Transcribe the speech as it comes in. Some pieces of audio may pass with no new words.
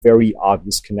very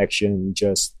obvious connection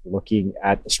just looking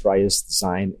at Astrea's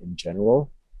design in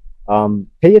general.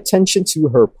 Pay attention to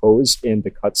her pose in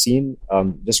the cutscene,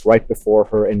 just right before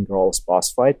her and Garl's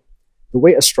boss fight. The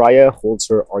way Astrea holds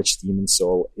her archdemon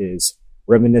soul is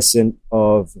reminiscent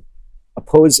of a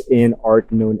pose in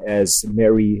art known as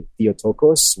Mary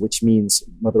Theotokos, which means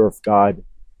Mother of God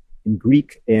in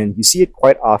Greek, and you see it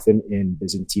quite often in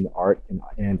Byzantine art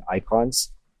and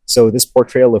icons. So this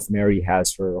portrayal of Mary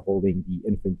has her holding the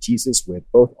infant Jesus with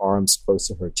both arms close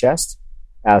to her chest,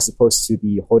 as opposed to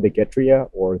the Hodegetria,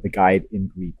 or the guide in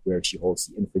Greek, where she holds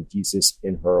the infant Jesus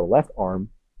in her left arm,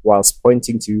 whilst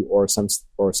pointing to or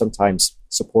sometimes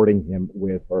supporting him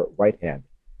with her right hand.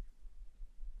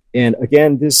 And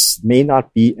again, this may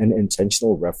not be an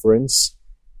intentional reference.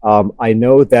 I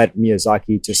know that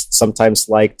Miyazaki just sometimes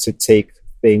like to take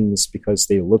things because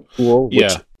they look cool.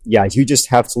 Which, yeah, you just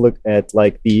have to look at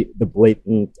like the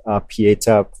blatant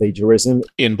Pieta plagiarism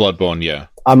in Bloodborne. Yeah,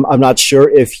 I'm not sure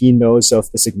if he knows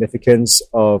of the significance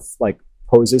of like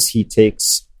poses he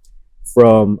takes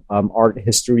from art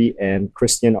history and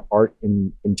Christian art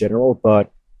in general.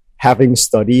 But having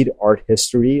studied art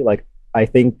history, like I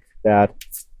think that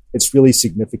it's really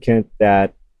significant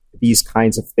that these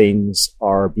kinds of things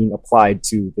are being applied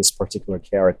to this particular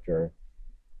character.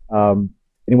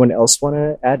 Anyone else want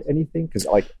to add anything? Because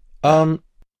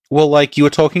well, like you were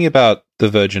talking about the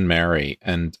Virgin Mary,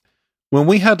 and when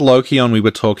we had Loki on, we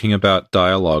were talking about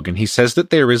dialogue, and he says that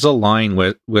there is a line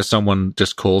where someone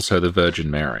just calls her the Virgin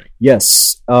Mary.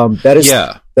 Yes, that is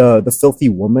the filthy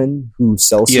woman who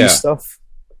sells you stuff.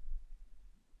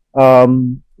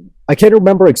 I can't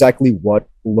remember exactly what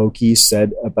Loki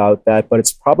said about that, but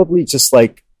it's probably just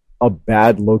like a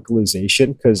bad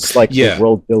localization, because like the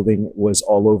world building was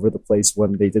all over the place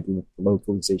when they did the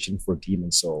localization for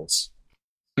Demon Souls.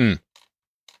 Mm.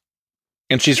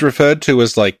 And she's referred to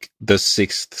as like the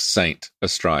sixth saint,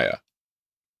 Astrea,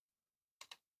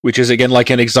 which is again like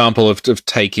an example of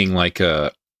taking like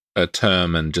a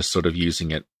term and just sort of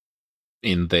using it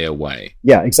in their way.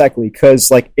 Yeah, exactly. Because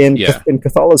like in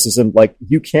Catholicism, like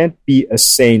you can't be a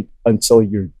saint until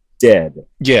you're dead.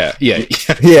 Yeah.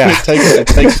 it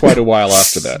takes quite a while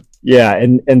after that. Yeah,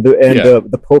 and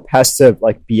the Pope has to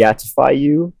like beatify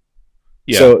you.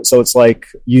 Yeah. So it's like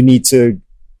you need to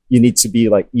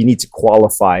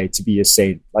qualify to be a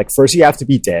saint. Like first you have to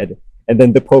be dead, and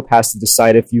then the Pope has to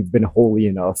decide if you've been holy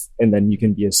enough, and then you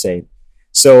can be a saint.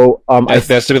 So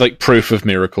there's to be like proof of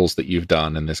miracles that you've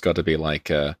done, and there's got to be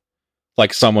like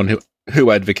someone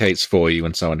who advocates for you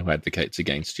and someone who advocates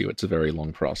against you. It's a very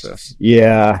long process.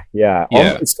 Yeah.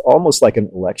 It's almost like an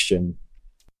election.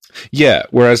 Yeah,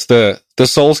 whereas the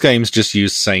Souls games just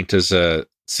use saint as a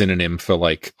synonym for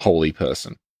like holy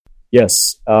person. Yes,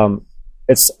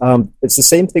 it's the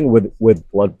same thing with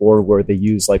Bloodborne, where they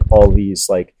use like all these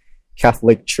like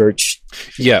Catholic Church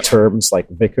terms like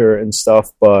vicar and stuff,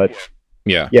 but.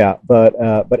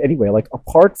 But anyway, like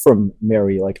apart from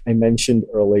Mary, like I mentioned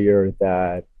earlier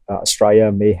that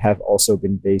Astrea may have also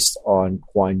been based on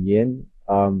Kuan Yin.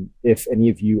 If any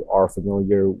of you are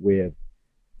familiar with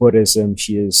Buddhism,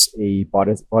 she is a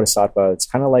bodhisattva. It's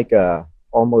kind of like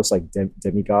almost like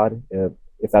demigod,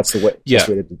 if that's the best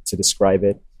way to describe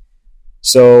it.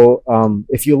 So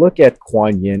if you look at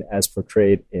Kuan Yin as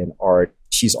portrayed in art,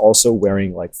 she's also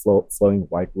wearing like flowing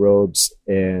white robes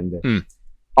and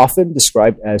often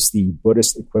described as the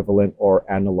Buddhist equivalent or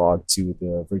analog to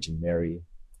the Virgin Mary.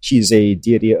 She's a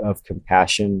deity of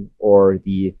compassion, or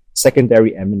the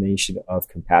secondary emanation of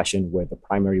compassion, with the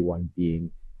primary one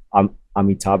being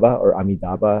Amitabha or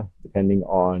Amidaba, depending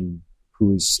on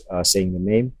who's saying the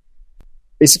name.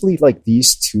 Basically, like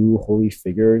these two holy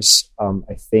figures,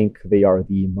 I think they are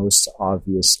the most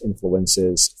obvious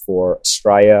influences for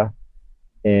Astrea.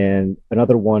 And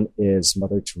another one is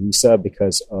Mother Teresa,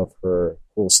 because of her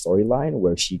whole storyline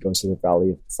where she goes to the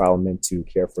Valley of Defilement to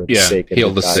care for the sick and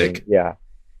heal the sick.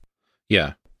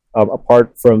 Yeah.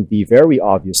 Apart from the very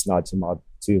obvious nod to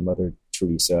Mother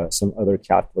Teresa, some other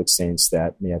Catholic saints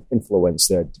that may have influenced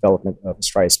the development of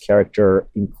Astrea's character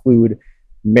include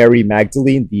Mary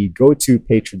Magdalene, the go-to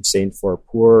patron saint for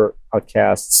poor,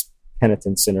 outcasts,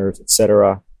 penitent sinners,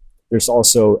 etc. There's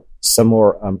also some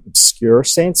more obscure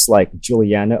saints like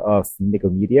Juliana of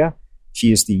Nicomedia.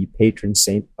 She is the patron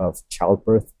saint of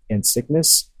childbirth and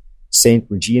sickness. Saint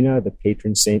Regina, the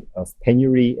patron saint of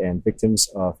penury and victims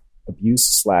of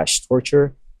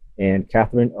abuse/torture. And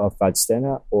Catherine of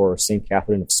Vadstena, or Saint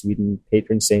Catherine of Sweden,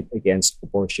 patron saint against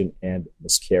abortion and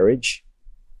miscarriage.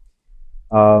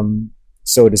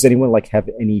 So does anyone like have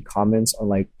any comments on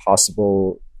like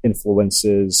possible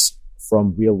influences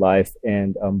from real life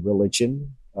and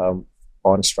religion on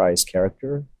Astrea's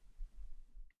character?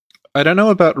 I don't know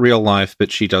about real life,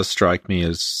 but she does strike me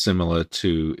as similar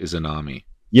to Izanami.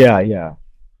 Yeah.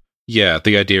 Yeah,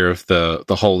 the idea of the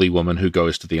holy woman who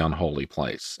goes to the unholy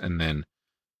place, and then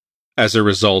as a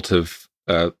result of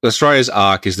Astrea's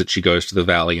arc is that she goes to the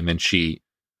valley, and then she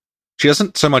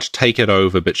doesn't so much take it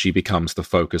over, but she becomes the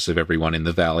focus of everyone in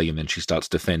the valley, and then she starts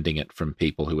defending it from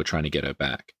people who are trying to get her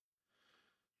back.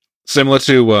 Similar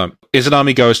to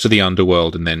Izanami goes to the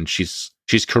underworld, and then she's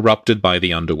corrupted by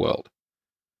the underworld,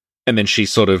 and then she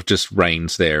sort of just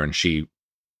reigns there, and she.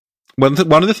 One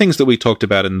of the things that we talked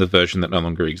about in the version that no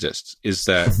longer exists is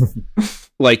that,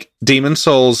 like, Demon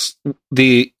Souls,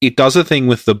 it does a thing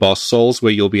with the boss souls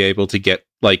where you'll be able to get,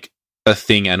 like, a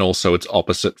thing and also its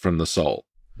opposite from the soul.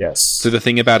 Yes. So the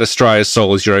thing about Astrea's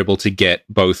soul is you're able to get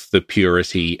both the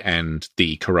purity and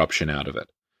the corruption out of it.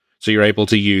 So you're able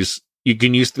to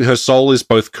her soul is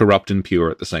both corrupt and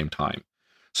pure at the same time.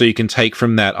 So you can take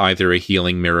from that either a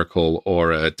healing miracle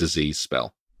or a disease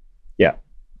spell. Yeah.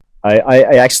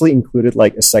 I actually included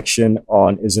like a section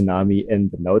on Izanami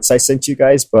in the notes I sent you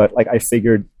guys, but like I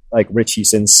figured like Richie,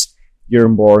 since you're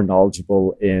more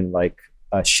knowledgeable in like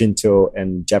Shinto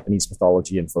and Japanese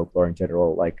mythology and folklore in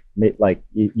general, like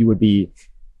you would be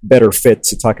better fit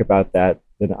to talk about that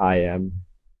than I am.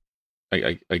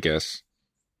 I guess.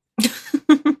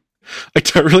 I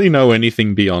don't really know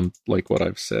anything beyond like what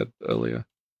I've said earlier.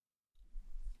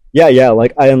 Yeah.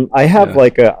 Like I have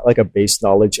like a base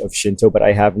knowledge of Shinto, but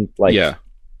I haven't like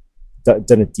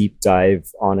done a deep dive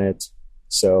on it.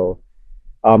 So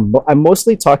I'm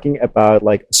mostly talking about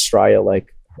like Astrea,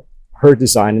 like her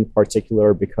design in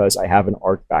particular, because I have an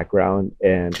art background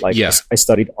and like I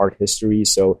studied art history.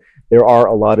 So there are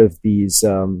a lot of these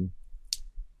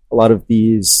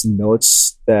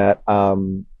notes that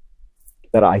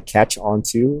I catch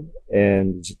onto,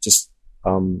 and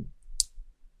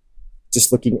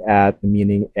just looking at the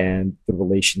meaning and the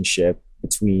relationship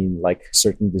between like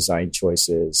certain design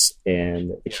choices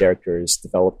and the character's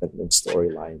development and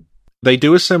storyline. They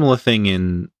do a similar thing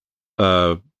in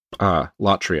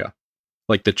Latria,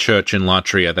 like the church in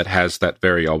Latria that has that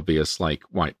very obvious like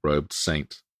white-robed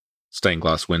saint stained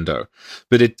glass window.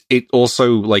 But it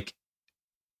also like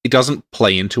it doesn't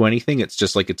play into anything. It's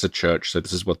just like it's a church, so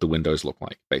this is what the windows look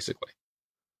like, basically.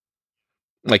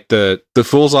 Like the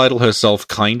Fool's Idol herself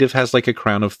kind of has like a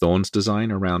crown of thorns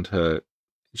design around her.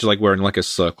 She's like wearing like a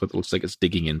circlet that looks like it's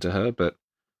digging into her, but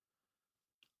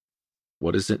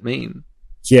what does it mean?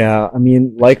 Yeah, I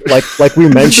mean, like we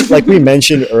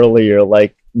mentioned earlier,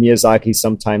 like Miyazaki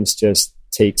sometimes just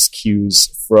takes cues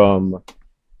from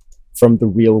the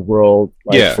real world,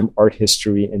 like from art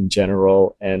history in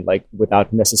general, and like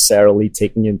without necessarily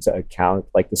taking into account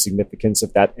like the significance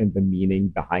of that and the meaning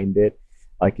behind it.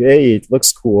 Like, hey, it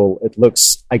looks cool. It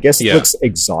looks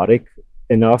exotic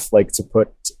enough, like to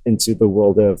put into the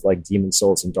world of like Demon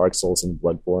Souls and Dark Souls and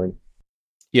Bloodborne.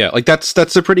 Yeah, like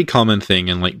that's a pretty common thing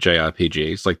in like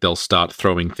JRPGs. Like they'll start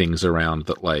throwing things around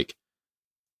that like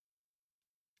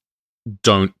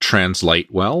don't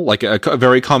translate well. Like a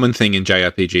very common thing in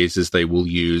JRPGs is they will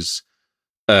use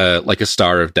like a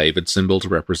Star of David symbol to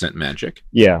represent magic.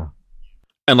 Yeah.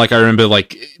 And like I remember,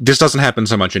 like this doesn't happen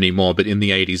so much anymore, but in the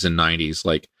 80s and 90s,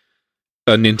 like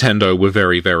Nintendo were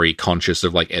very, very conscious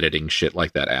of like editing shit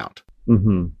like that out.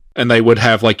 Mm-hmm. And they would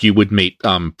have like you would meet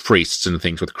priests and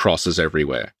things with crosses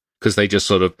everywhere because they just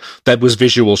sort of that was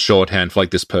visual shorthand for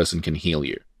like this person can heal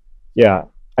you. Yeah,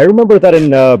 I remember that in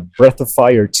Breath of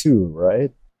Fire 2,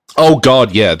 right? Oh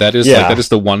God, yeah, that is like that is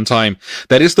the one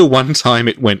time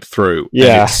it went through.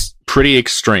 Yeah, it's pretty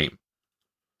extreme.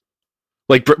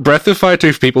 Like, Breath of Fire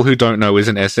 2, for people who don't know, is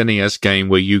an SNES game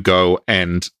where you go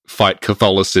and fight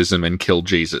Catholicism and kill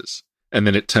Jesus. And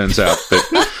then it turns out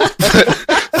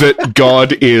that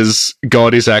God is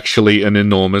actually an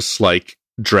enormous, like,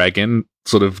 dragon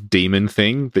sort of demon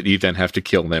thing that you then have to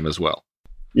kill them as well.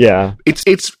 Yeah.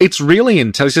 It's really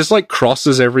intense. It's just like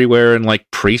crosses everywhere and like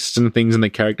priests and things, and the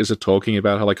characters are talking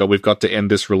about how like, oh, we've got to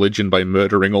end this religion by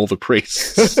murdering all the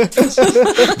priests.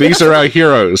 These are our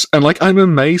heroes. And like, I'm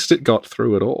amazed it got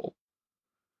through at all.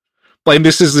 Like,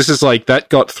 this is like, that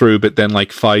got through, but then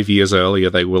like 5 years earlier,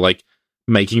 they were like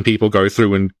making people go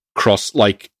through and cross,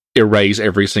 like erase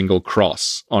every single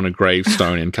cross on a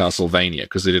gravestone in Castlevania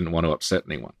because they didn't want to upset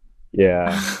anyone.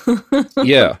 Yeah.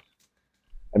 Yeah.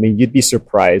 I mean, you'd be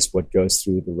surprised what goes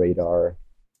through the radar.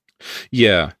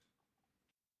 Yeah.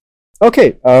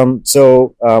 Okay.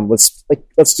 So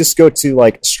let's just go to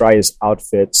like Astrea's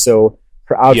outfit. So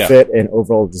her outfit and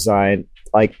overall design,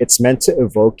 like it's meant to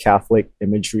evoke Catholic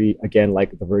imagery, again,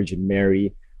 like the Virgin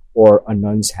Mary or a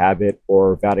nun's habit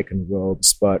or Vatican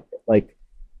robes. But like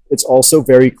it's also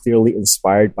very clearly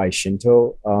inspired by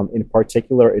Shinto. In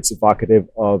particular, it's evocative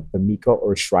of the Mika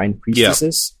or shrine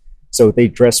priestesses. So they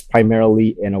dress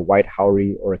primarily in a white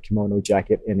haori or a kimono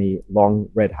jacket and a long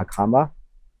red hakama.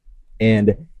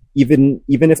 And even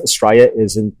if Astrea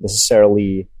isn't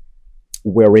necessarily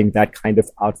wearing that kind of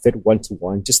outfit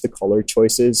one-to-one, just the color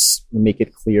choices make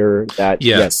it clear that,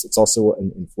 yes, it's also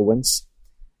an influence.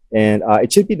 And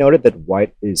it should be noted that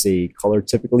white is a color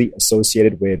typically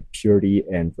associated with purity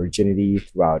and virginity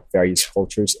throughout various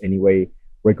cultures anyway,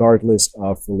 regardless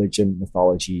of religion,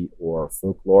 mythology, or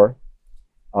folklore.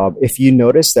 If you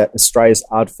notice that Astrea's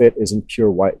outfit isn't pure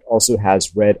white, it also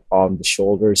has red on the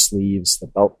shoulders, sleeves, the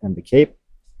belt, and the cape.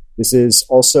 This is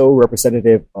also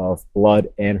representative of blood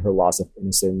and her loss of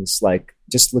innocence. Like,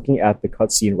 just looking at the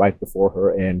cutscene right before her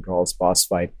and Garl's boss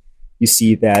fight, you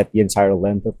see that the entire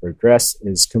length of her dress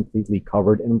is completely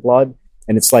covered in blood,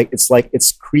 and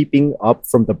it's creeping up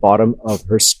from the bottom of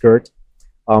her skirt.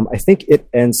 I think it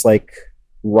ends like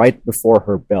right before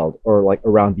her belt, or like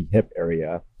around the hip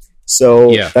area.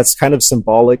 So that's kind of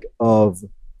symbolic of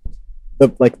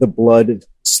the blood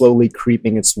slowly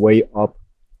creeping its way up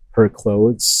her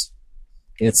clothes.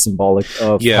 It's symbolic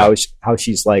of how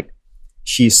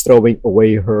she's throwing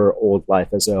away her old life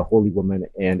as a holy woman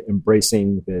and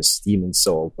embracing this demon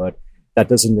soul. But that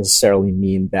doesn't necessarily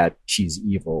mean that she's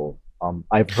evil.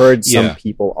 I've heard some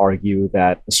people argue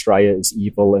that Astrea is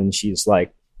evil, and she's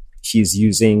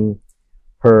using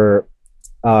her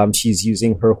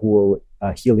whole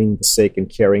healing the sick and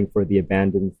caring for the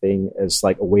abandoned thing as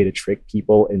like a way to trick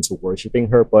people into worshiping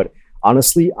her. But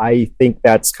honestly, I think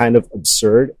that's kind of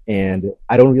absurd, and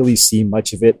I don't really see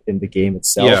much of it in the game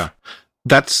itself. Yeah,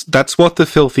 that's what the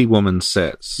filthy woman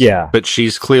says. Yeah, but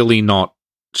she's clearly not.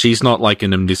 She's not like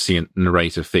an omniscient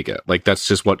narrator figure. Like, that's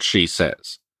just what she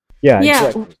says. Yeah.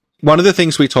 Exactly. One of the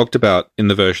things we talked about in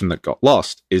the version that got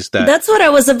lost is that... That's what I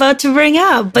was about to bring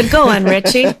up, but go on,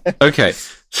 Richie. Okay.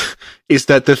 Is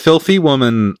that the filthy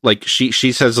woman, like, she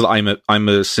says that I'm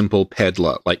a simple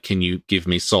peddler. Like, can you give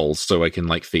me souls so I can,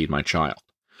 like, feed my child?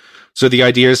 So the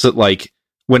idea is that, like,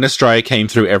 when Astrea came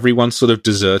through, everyone sort of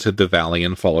deserted the valley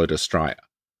and followed Astrea.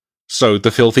 So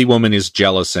the filthy woman is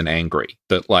jealous and angry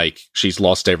that, like, she's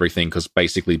lost everything because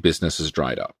basically business has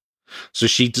dried up. So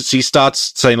she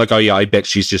starts saying, like, oh yeah, I bet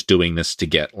she's just doing this to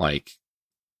get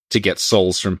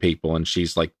souls from people, and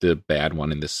she's like the bad one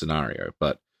in this scenario.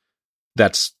 But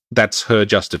that's her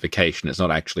justification. It's not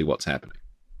actually what's happening.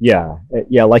 Yeah.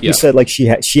 Like you said, like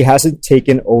she hasn't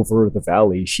taken over the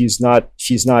valley. She's not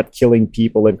killing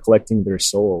people and collecting their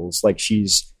souls. Like she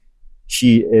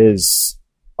is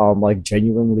like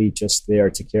genuinely just there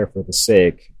to care for the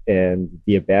sick and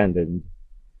the abandoned.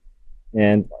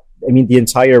 And I mean, the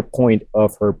entire point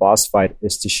of her boss fight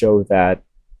is to show that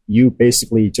you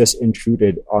basically just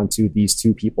intruded onto these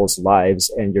two people's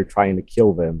lives and you're trying to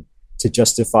kill them to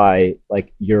justify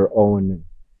like your own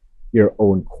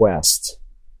quest.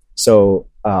 So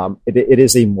it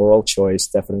is a moral choice,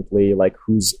 definitely. Like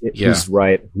who's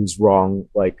right, who's wrong.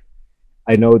 Like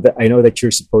I know that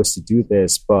you're supposed to do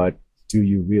this, but do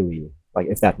you really? Like,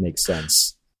 if that makes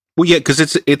sense. Well, yeah, because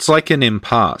it's like an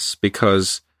impasse,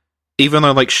 because even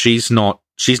though like she's not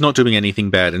doing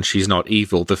anything bad and she's not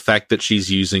evil, the fact that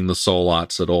she's using the soul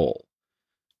arts at all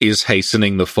is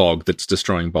hastening the fog that's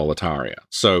destroying Boletaria.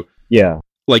 So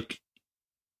like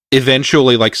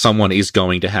eventually like someone is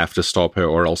going to have to stop her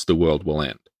or else the world will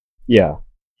end. Yeah,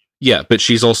 but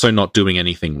she's also not doing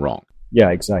anything wrong. Yeah,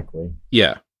 exactly.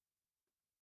 Yeah,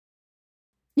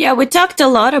 we talked a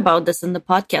lot about this in the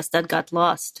podcast that got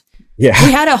lost. Yeah.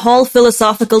 We had a whole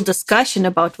philosophical discussion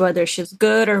about whether she's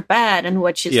good or bad and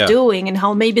what she's doing and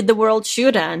how maybe the world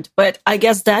should end. But I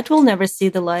guess that will never see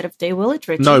the light of day, will it,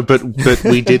 Richie? No, but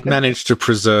we did manage to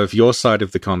preserve your side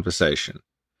of the conversation,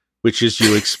 which is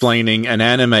you explaining an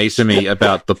anime to me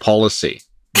about the policy.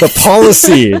 The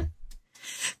policy!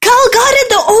 Carl got it,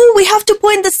 though. Oh, we have to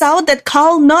point this out that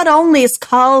Carl, not only is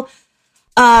Carl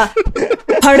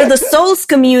part of the Souls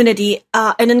community,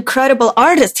 an incredible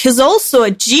artist, he's also a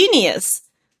genius.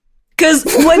 Because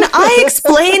when I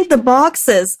explained the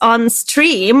boxes on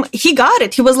stream, he got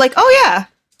it. He was like, oh yeah,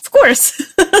 of course.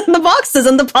 The boxes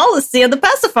and the policy and the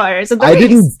pacifiers. And I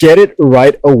didn't get it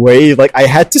right away. Like, I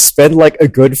had to spend like a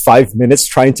good 5 minutes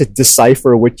trying to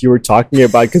decipher what you were talking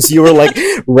about, because you were like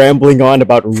rambling on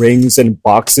about rings and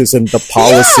boxes and the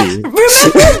policy. Yeah,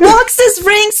 remember boxes,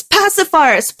 rings,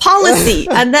 pacifiers, policy.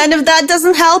 And then if that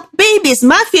doesn't help, babies,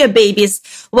 mafia babies.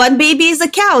 One baby is a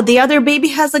cow. The other baby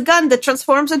has a gun that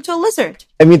transforms into a lizard.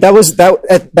 I mean, that was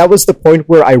the point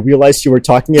where I realized you were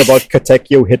talking about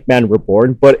Katekyo Hitman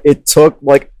Reborn, but it took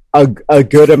like a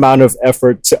good amount of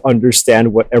effort to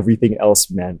understand what everything else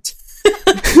meant.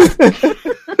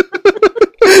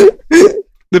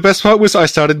 The best part was I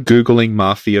started Googling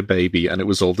Mafia Baby, and it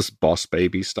was all this Boss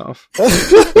Baby stuff.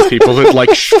 People had like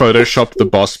photoshopped the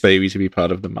Boss Baby to be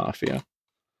part of the Mafia.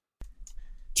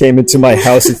 Came into my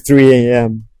house at 3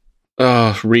 a.m.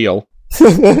 Oh, real.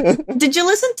 Did you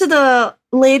listen to the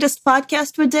latest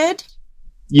podcast we did?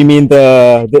 You mean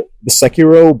the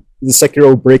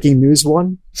Sekiro breaking news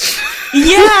one?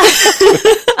 Yeah.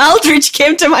 Aldrich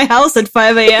came to my house at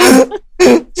 5 a.m.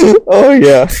 Oh,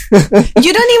 yeah.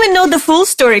 You don't even know the full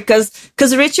story because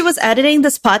Richie was editing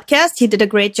this podcast. He did a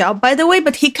great job, by the way,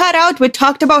 but he cut out, we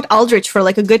talked about Aldrich for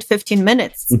like a good 15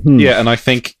 minutes. Mm-hmm. Yeah, and I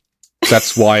think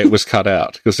that's why it was cut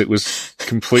out, because it was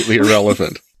completely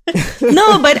irrelevant.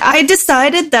 No, but I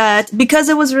decided that because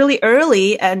it was really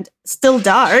early and still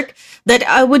dark, that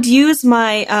I would use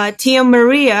my Tia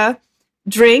Maria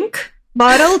drink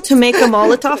bottle to make a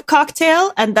Molotov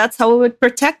cocktail, and that's how I would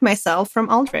protect myself from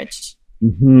Aldrich.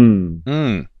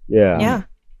 Mm-hmm. Yeah. Yeah.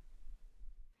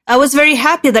 I was very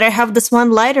happy that I have this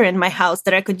one lighter in my house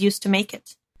that I could use to make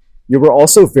it. You were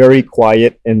also very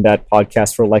quiet in that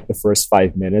podcast for like the first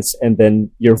 5 minutes, and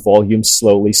then your volume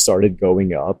slowly started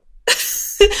going up.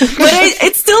 But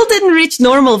it still didn't reach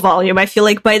normal volume. I feel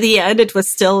like by the end it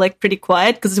was still like pretty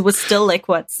quiet because it was still like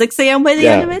 6 a.m. by the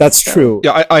end of it. That's true.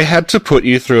 Yeah, I had to put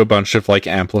you through a bunch of like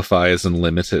amplifiers and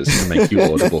limiters to make you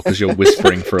audible because you're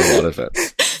whispering for a lot of it.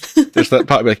 There's that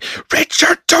part like,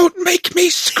 Richard, don't make me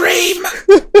scream.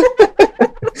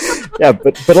 Yeah,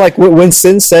 but like when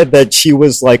Sin said that she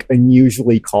was like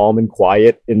unusually calm and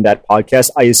quiet in that podcast,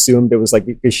 I assumed it was like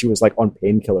because she was like on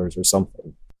painkillers or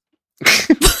something.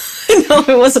 No,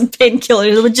 it wasn't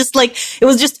painkillers. It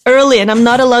was just early, and I'm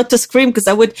not allowed to scream because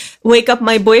I would wake up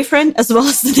my boyfriend as well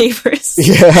as the neighbors.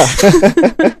 Yeah.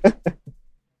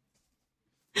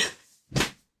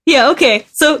 Yeah. Okay.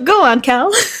 So go on,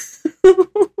 Cal.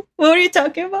 What were you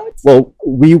talking about? Well,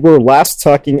 we were last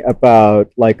talking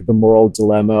about like the moral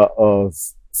dilemma of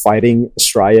fighting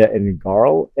Astrea and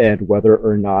Garl and whether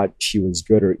or not she was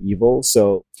good or evil.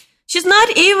 So. She's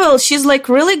not evil. She's like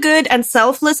really good and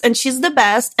selfless, and she's the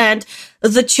best. And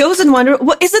the chosen one,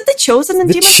 what is it? The chosen in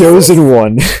Demon Chosen Souls?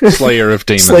 One, Slayer of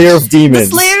Demons. Slayer of Demons.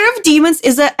 The Slayer of Demons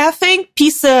is a effing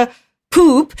piece of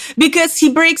poop because he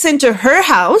breaks into her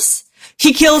house,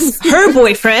 he kills her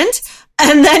boyfriend,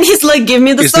 and then he's like, "Give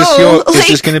me the soul." Is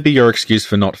this going to be your excuse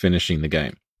for not finishing the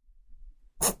game?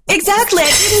 Exactly.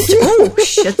 I didn't. Oh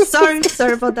shit!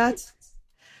 Sorry about that.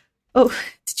 Oh,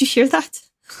 did you hear that?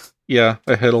 Yeah,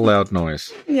 I heard a loud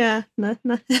noise. Yeah, no,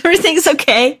 everything's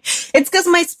okay. It's because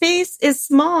my space is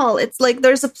small. It's like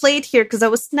there's a plate here because I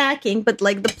was snacking, but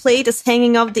like the plate is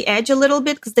hanging off the edge a little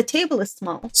bit because the table is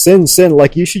small. Sin,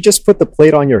 like you should just put the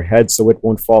plate on your head so it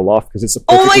won't fall off because it's a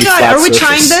perfectly Oh my god, flat are we surface.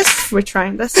 trying this? We're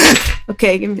trying this.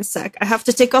 Okay, give me a sec. I have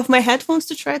to take off my headphones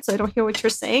to try it so I don't hear what you're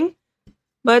saying.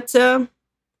 But, okay,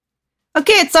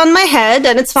 it's on my head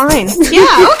and it's fine.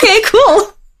 Yeah, okay,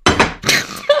 cool.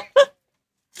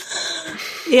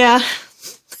 Yeah.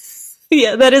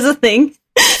 Yeah, that is a thing.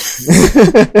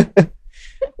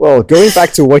 Well, going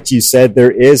back to what you said,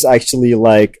 there is actually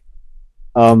like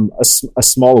a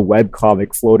small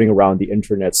webcomic floating around the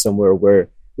internet somewhere where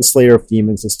the Slayer of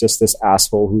Demons is just this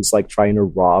asshole who's like trying to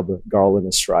rob Garl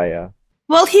and Astrea.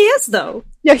 Well, he is though.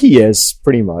 Yeah, he is,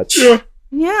 pretty much.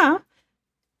 Yeah.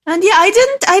 And yeah,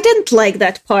 I didn't like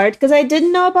that part because I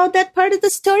didn't know about that part of the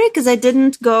story because I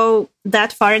didn't go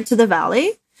that far into the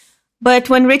valley.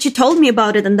 But when Richie told me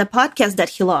about it in the podcast that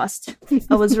he lost,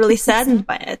 I was really saddened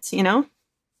by it, you know?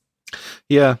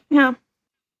 Yeah. Yeah.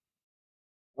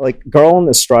 Like, Garl and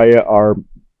Astrea are,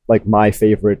 like, my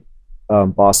favorite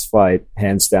boss fight,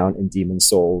 hands down, in Demon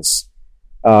Souls.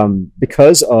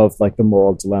 Because of, like, the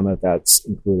moral dilemma that's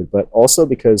included, but also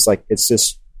because, like, it's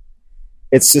just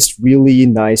really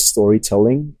nice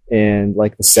storytelling and,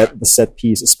 like, the set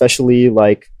piece, especially,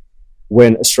 like,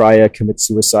 when Astrea commits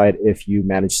suicide, if you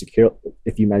manage to kill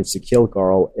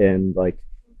Garl, and like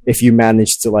if you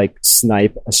manage to like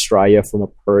snipe Astrea from a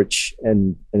perch,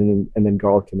 and then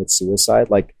Garl commits suicide,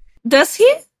 like does he?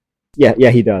 Yeah,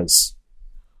 he does.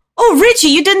 Oh, Richie,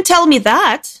 you didn't tell me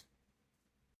that.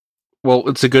 Well,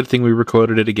 it's a good thing we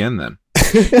recorded it again then.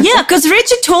 Yeah, because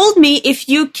Richie told me if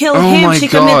you kill him, she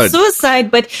commits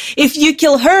suicide, but if you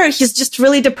kill her, he's just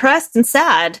really depressed and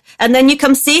sad. And then you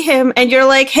come see him, and you're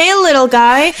like, hey, little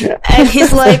guy. And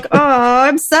he's like, oh,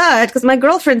 I'm sad because my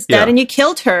girlfriend's dead, and you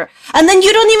killed her. And then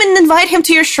you don't even invite him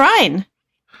to your shrine.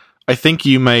 I think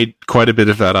you made quite a bit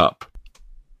of that up.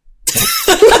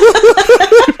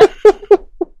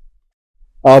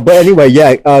 But anyway,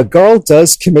 yeah, Garl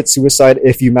does commit suicide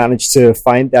if you manage to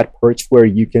find that perch where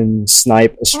you can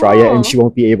snipe Astrea, and she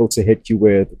won't be able to hit you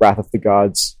with Wrath of the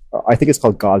Gods. I think it's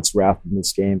called God's Wrath in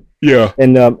this game. Yeah.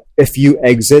 And if you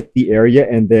exit the area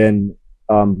and then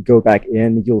go back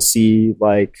in, you'll see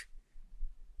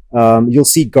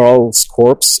Garl's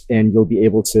corpse, and you'll be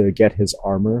able to get his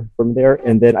armor from there.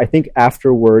 And then I think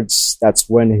afterwards, that's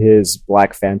when his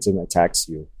Black Phantom attacks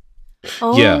you.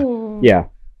 Oh. Yeah.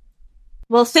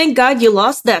 Well, thank God you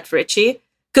lost that, Richie.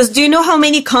 Because do you know how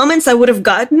many comments I would have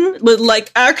gotten? But,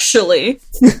 actually.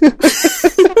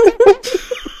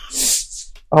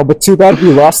 Oh, but too bad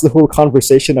we lost the whole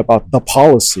conversation about the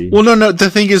policy. Well, no. The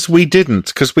thing is, we didn't,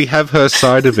 because we have her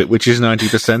side of it, which is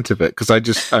 90% of it. Because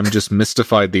I'm just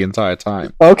mystified the entire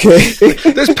time. Okay.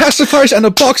 There's pacifiers and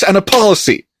a box and a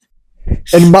policy.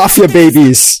 And mafia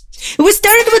babies. We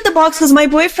started with the box because my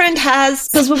boyfriend has,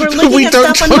 because we were looking at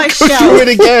stuff on my shelf. Do it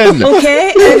again.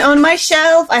 Okay, and on my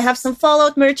shelf, I have some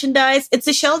Fallout merchandise. It's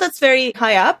a shelf that's very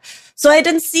high up. So I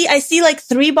see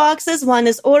 3 boxes. One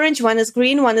is orange, one is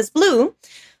green, one is blue.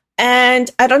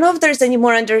 And I don't know if there's any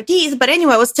more under these, but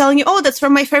anyway, I was telling you, that's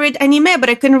from my favorite anime, but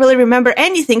I couldn't really remember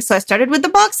anything. So I started with the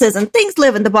boxes, and things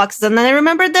live in the boxes. And then I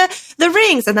remembered the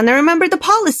rings, and then I remembered the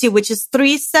policy, which is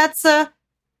 3 sets,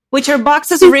 which are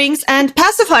boxes, rings, and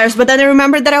pacifiers. But then I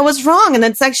remembered that I was wrong, and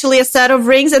it's actually a set of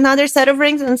rings, another set of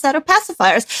rings, and a set of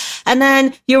pacifiers. And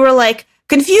then you were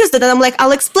confused, and then I'm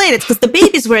I'll explain it, because the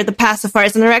babies were the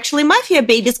pacifiers, and they're actually mafia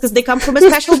babies because they come from a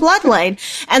special bloodline.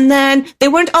 And then they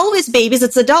weren't always babies,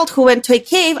 it's adults who went to a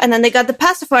cave, and then they got the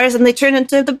pacifiers, and they turned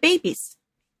into the babies.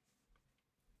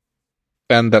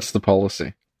 And that's the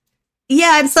policy.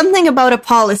 Yeah, and something about a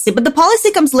policy, but the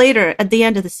policy comes later, at the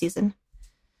end of the season.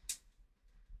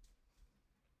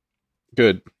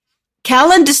 Good.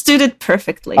 Cal understood it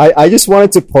perfectly. I just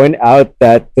wanted to point out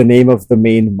that the name of the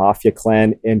main mafia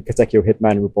clan in Katekyo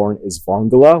Hitman Reborn is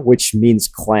Vongola, which means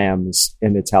clams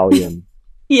in Italian.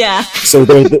 Yeah. So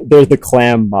they're the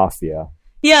clam mafia.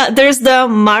 Yeah, there's the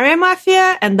Mare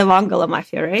Mafia and the Vongola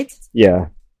Mafia, right? Yeah.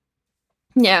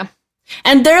 Yeah.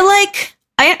 And they're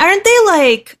aren't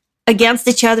they against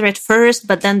each other at first,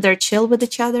 but then they're chill with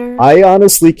each other? I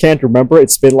honestly can't remember.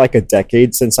 It's been a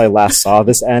decade since I last saw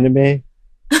this anime.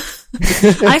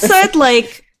 I saw it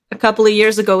a couple of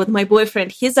years ago with my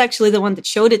boyfriend. He's actually the one that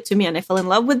showed it to me, and I fell in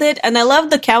love with it. And I love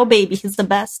the cow baby. He's the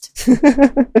best.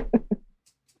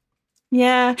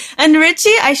 Yeah. And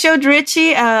Richie, I showed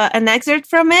Richie an excerpt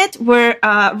from it where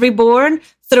Reborn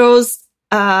throws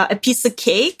a piece of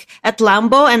cake at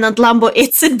Lambo, and then Lambo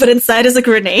eats it, but inside is a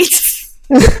grenade.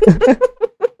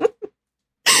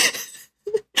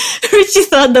 Richie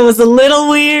thought that was a little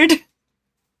weird.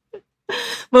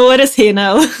 But what does he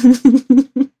know?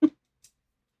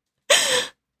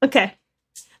 Okay.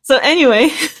 So anyway.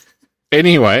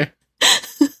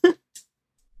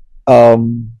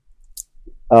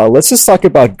 Let's just talk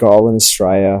about Garl and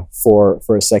Astrea for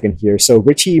a second here. So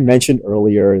Richie mentioned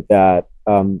earlier that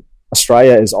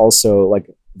Astrea is also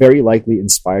very likely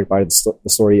inspired by the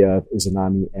story of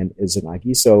Izanami and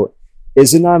Izanagi. So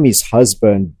Izanami's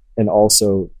husband and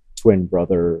also twin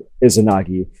brother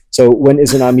Izanagi. So when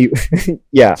Izanami,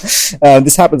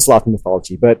 this happens a lot in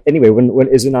mythology. But anyway, when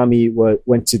Izanami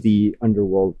went to the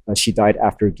underworld, she died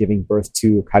after giving birth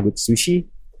to Kagutsushi,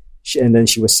 and then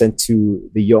she was sent to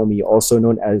the Yomi, also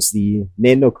known as the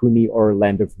Nen no Kuni, or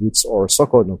Land of Roots, or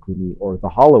Soko no Kuni, or the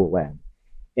Hollow Land.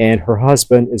 And her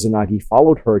husband Izanagi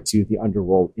followed her to the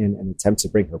underworld in an attempt to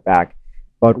bring her back.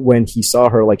 But when he saw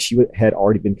her, she had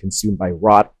already been consumed by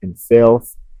rot and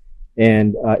filth.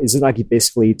 And Izanagi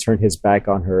basically turned his back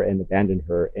on her and abandoned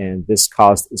her, and this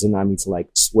caused Izanami to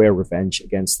swear revenge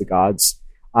against the gods.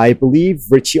 I believe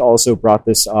Richie also brought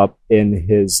this up in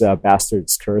his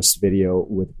Bastard's Curse video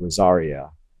with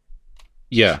Rosaria.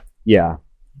 Yeah.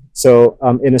 So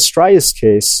in Astrea's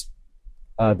case,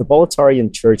 the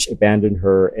Boletarian Church abandoned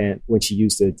her, and when she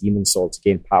used the demon soul to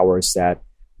gain powers that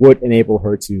would enable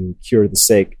her to cure the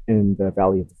sick in the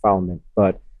Valley of Defilement,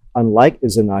 but unlike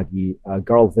Izanagi,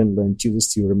 Garl Vinland chooses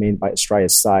to remain by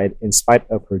Astrea's side in spite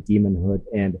of her demonhood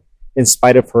and in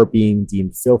spite of her being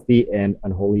deemed filthy and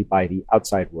unholy by the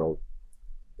outside world.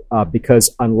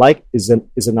 Because unlike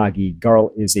Izanagi,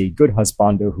 Garl is a good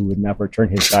husbando who would never turn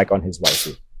his back on his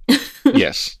waifu.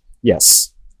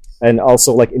 Yes. And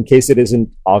also, in case it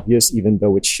isn't obvious, even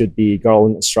though it should be, Garl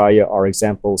and Astrea are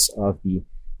examples of the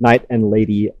knight and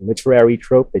lady literary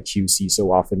trope that you see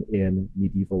so often in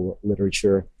medieval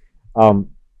literature.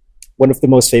 One of the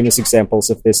most famous examples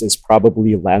of this is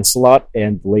probably Lancelot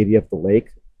and the Lady of the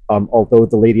Lake. Although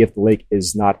the Lady of the Lake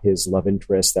is not his love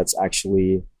interest, that's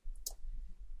actually...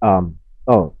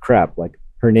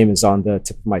 her name is on the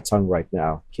tip of my tongue right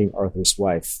now. King Arthur's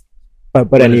wife.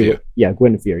 But anyway, yeah,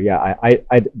 Guinevere. Yeah,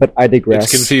 but I digress.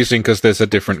 It's confusing because there's a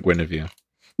different Guinevere.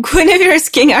 Guinevere is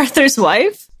King Arthur's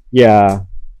wife? Yeah.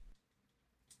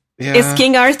 Is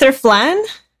King Arthur Flan?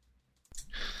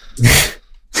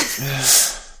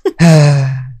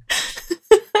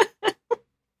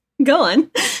 Go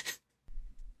on.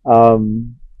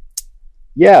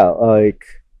 Yeah, like,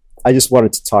 I just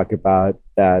wanted to talk about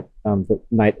that the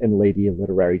knight and lady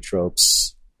literary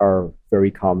tropes are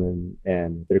very common,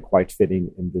 and they're quite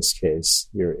fitting in this case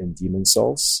here in Demon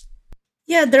Souls.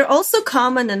 Yeah, they're also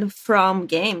common from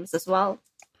games as well.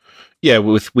 Yeah,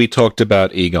 we talked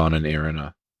about Egon and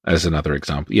Irina as another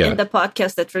example. Yeah, in the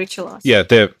podcast that Rachel lost. Yeah,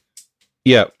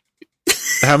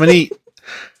 how many?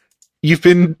 You've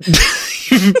been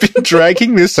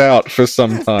dragging this out for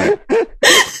some time.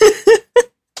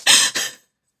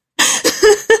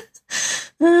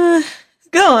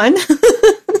 Go on.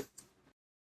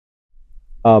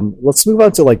 Let's move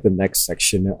on to like the next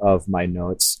section of my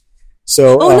notes.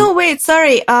 So, no, wait,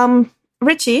 sorry.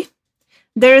 Richie,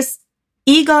 there's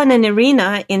Egon and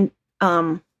Irina in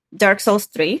Dark Souls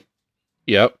 3.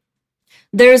 Yep.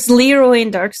 There's Leroy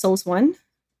in Dark Souls 1.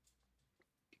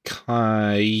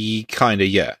 Kinda,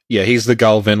 yeah. Yeah, he's the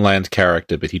Gull Vinland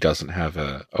character, but he doesn't have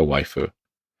a waifu.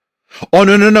 Oh,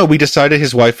 no. We decided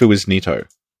his waifu is Nito,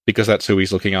 because that's who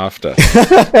he's looking after.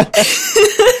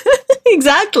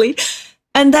 Exactly.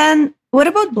 And then, what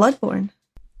about Bloodborne?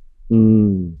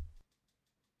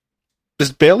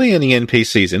 There's barely any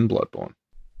NPCs in Bloodborne.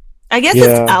 I guess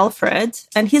it's Alfred,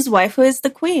 and his waifu is the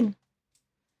queen.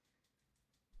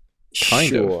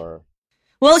 Kind of.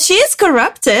 Well, she is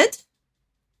corrupted.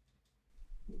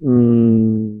 So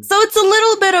it's a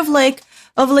little bit of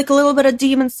a little bit of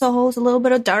Demon Souls, a little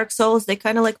bit of Dark Souls. They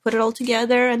kind of like put it all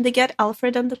together, and they get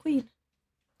Alfred and the Queen.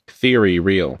 Theory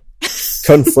real.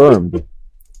 Confirmed.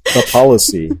 The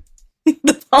policy.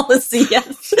 The policy,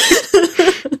 yes.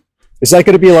 Is that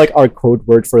going to be like our code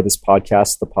word for this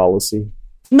podcast? The policy.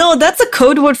 No, that's a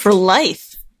code word for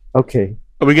life. Okay.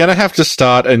 Are we going to have to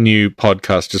start a new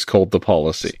podcast just called The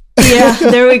Policy? Yeah,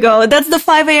 there we go. That's the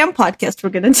 5 a.m. podcast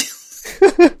we're going to do.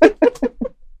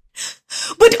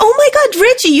 But oh my god,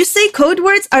 Richie, you say code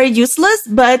words are useless,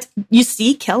 but you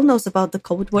see, Kel knows about the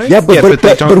code words. Yeah, but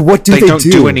what do they don't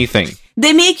do anything.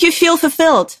 They make you feel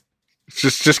fulfilled.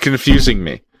 It's just confusing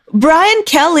me. Brian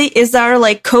Kelly is our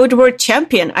code word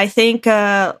champion. I think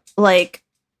Brian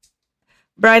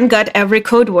got every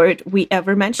code word we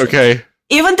ever mentioned. Okay.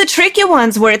 Even the tricky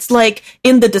ones where it's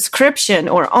in the description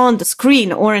or on the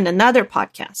screen or in another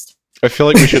podcast. I feel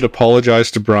like we should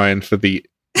apologize to Brian for the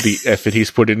effort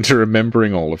he's put into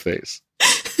remembering all of these.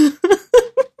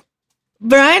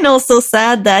 Brian also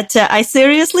said that I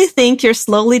seriously think you're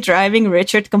slowly driving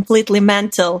Richard completely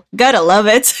mental. Gotta love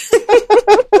it.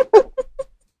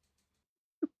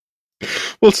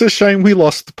 Well, it's a shame we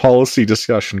lost the policy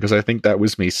discussion because I think that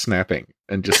was me snapping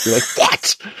and just be like,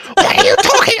 what? What are you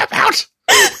talking about?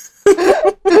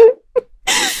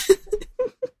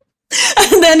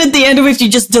 And then at the end of it, you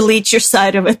just delete your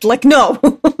side of it.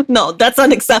 No, that's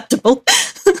unacceptable.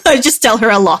 I just tell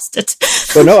her I lost it.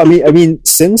 But no, I mean,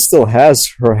 Sin still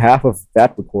has her half of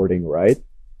that recording, right?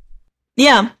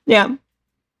 Yeah.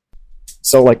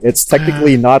 So, it's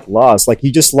technically not lost.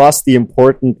 You just lost the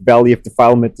important value of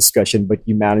defilement discussion, but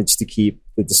you managed to keep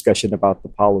the discussion about the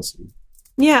policy.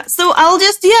 Yeah, so I'll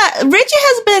just, Richie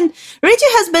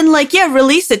has been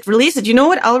release it. You know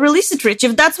what? I'll release it, Rich.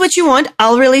 If that's what you want,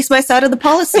 I'll release my side of the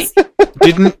policy.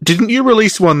 Didn't you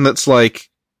release one that's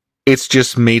it's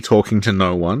just me talking to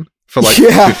no one for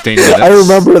 15 minutes? I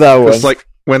remember that one. It's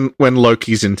when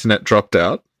Loki's internet dropped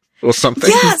out or something.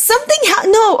 Yeah, something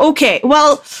no, okay.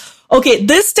 Well, okay,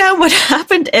 this time what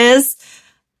happened is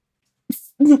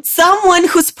someone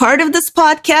who's part of this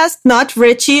podcast, not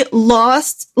Richie,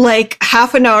 lost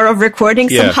half an hour of recording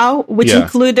somehow, which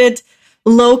included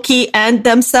Loki and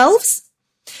themselves.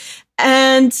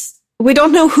 And we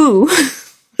don't know who,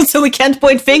 so we can't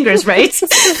point fingers, right?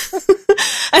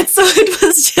 And so it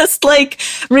was just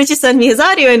Richie sent me his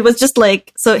audio and was just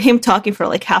so him talking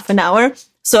for half an hour.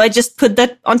 So I just put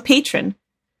that on Patreon.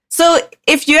 So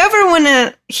if you ever want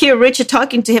to hear Richard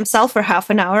talking to himself for half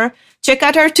an hour, check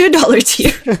out our $2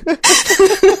 tier.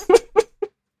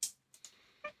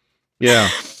 Yeah.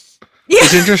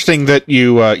 It's interesting that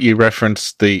you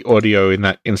referenced the audio in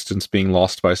that instance being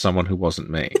lost by someone who wasn't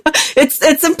me.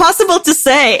 It's impossible to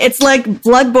say. It's like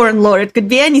Bloodborne lore. It could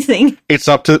be anything. It's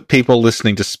up to people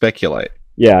listening to speculate.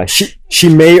 Yeah, she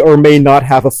may or may not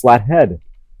have a flat head.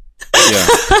 Yeah.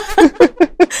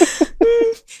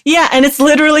 Yeah, and it's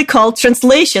literally called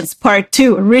Translations Part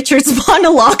 2, Richard's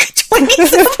Monologue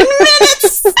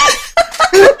minutes.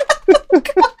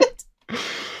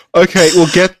 Okay, we'll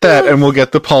get that, and we'll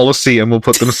get the policy, and we'll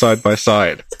put them side by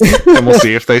side, and we'll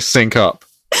see if they sync up.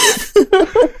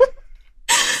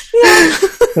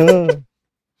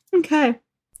 Okay.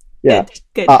 Yeah.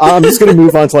 Good. I'm just going to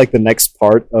move on to like the next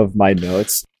part of my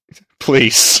notes.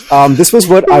 Please. This was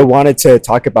what I wanted to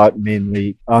talk about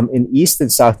mainly. In East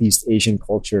and Southeast Asian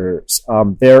cultures,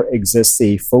 there exists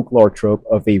a folklore trope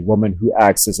of a woman who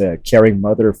acts as a caring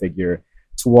mother figure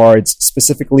towards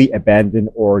specifically abandoned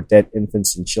or dead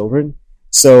infants and children.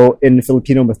 So in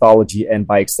Filipino mythology, and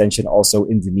by extension also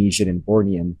Indonesian and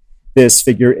Bornean, this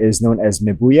figure is known as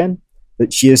Mebuyan.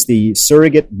 That she is the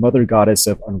surrogate mother goddess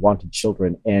of unwanted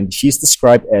children, and she's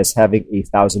described as having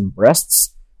 1,000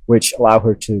 breasts, which allow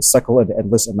her to suckle an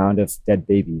endless amount of dead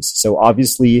babies. So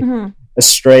obviously,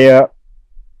 Astrea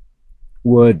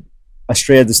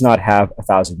does not have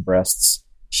 1,000 breasts.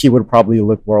 She would probably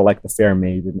look more like the Fair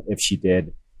Maiden if she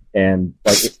did. And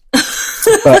like,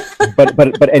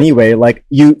 but anyway, like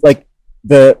you get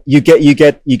the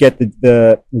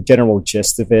general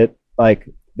gist of it. Like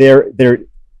there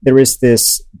is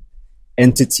this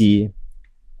entity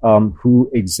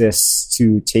who exists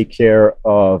to take care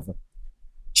of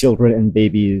children and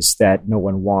babies that no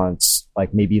one wants.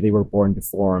 Like maybe they were born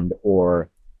deformed or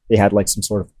they had like some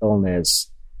sort of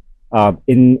illness.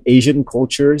 In Asian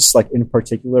cultures, like in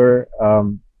particular,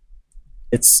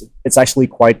 it's actually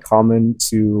quite common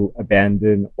to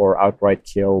abandon or outright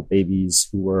kill babies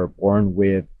who were born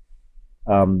with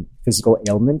physical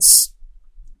ailments.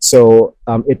 So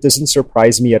it doesn't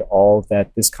surprise me at all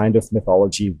that this kind of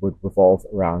mythology would revolve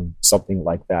around something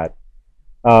like that.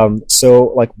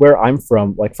 So like where I'm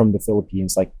from, like from the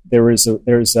Philippines, like there's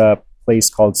a place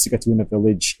called Sikatuna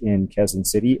Village in Quezon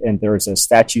City, and there is a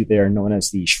statue there known as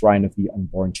the Shrine of the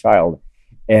Unborn Child.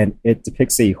 And it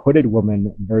depicts a hooded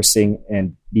woman nursing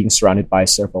and being surrounded by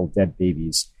several dead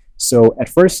babies. So at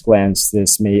first glance,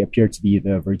 this may appear to be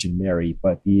the Virgin Mary,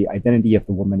 but the identity of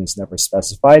the woman is never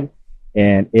specified.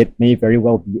 And it may very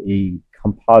well be a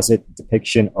composite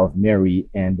depiction of Mary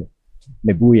and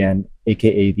Mebuyan,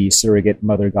 aka the surrogate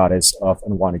mother goddess of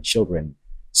unwanted children.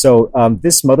 So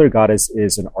this mother goddess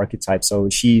is an archetype. So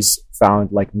she's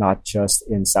found like not just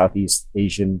in Southeast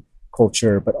Asian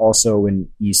culture, but also in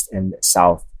East and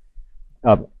South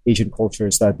Asian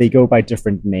cultures. That they go by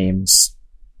different names.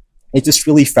 It's just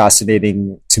really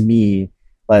fascinating to me,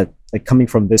 like coming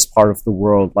from this part of the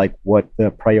world, like what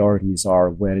the priorities are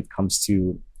when it comes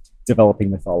to developing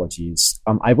mythologies.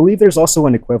 I believe there's also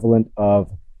an equivalent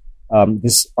of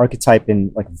this archetype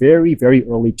in like very, very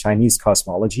early Chinese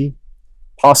cosmology,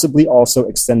 possibly also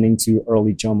extending to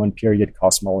early Jomon period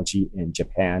cosmology in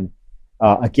Japan.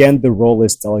 Again, the role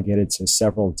is delegated to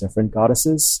several different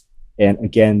goddesses. And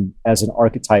again, as an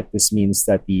archetype, this means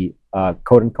that the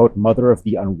quote-unquote mother of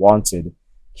the unwanted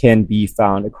can be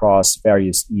found across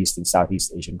various East and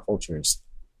Southeast Asian cultures.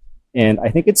 And I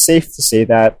think it's safe to say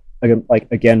that,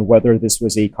 again, whether this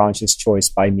was a conscious choice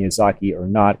by Miyazaki or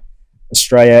not,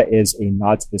 Astrea is a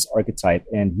nod to this archetype.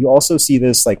 And you also see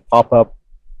this like pop up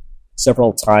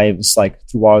several times like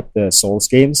throughout the Souls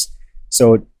games.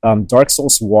 So Dark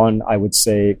Souls 1, I would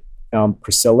say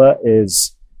Priscilla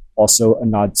is also a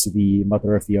nod to the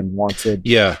mother of the unwanted.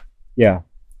 Yeah. Yeah.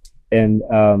 And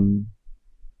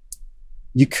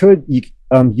you could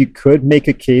make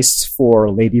a case for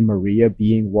Lady Maria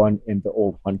being one in the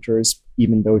Old Hunters,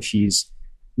 even though she's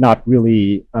not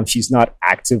really, she's not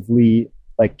actively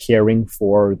like caring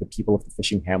for the people of the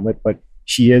fishing hamlet, but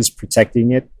she is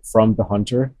protecting it from the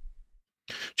hunter.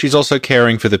 She's also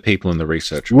caring for the people in the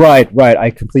research. Right.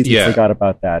 I completely forgot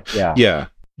about that. Yeah. Yeah.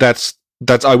 That's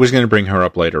I was going to bring her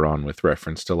up later on with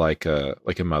reference to like a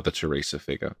Mother Teresa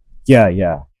figure.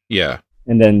 Yeah.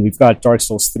 And then we've got Dark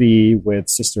Souls 3 with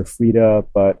Sister Frida,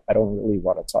 but I don't really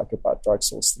want to talk about Dark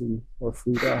Souls 3 or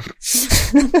Frida.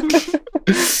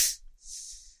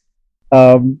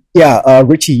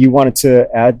 Richie, you wanted to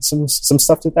add some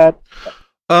stuff to that?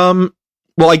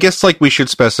 Well, I guess like we should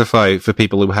specify for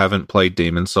people who haven't played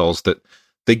Demon Souls that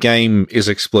the game is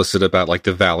explicit about like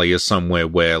the valley is somewhere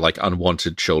where like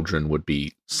unwanted children would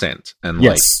be sent, and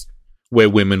like where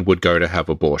women would go to have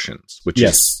abortions, which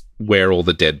is where all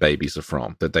the dead babies are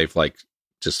from, that they've like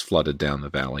just flooded down the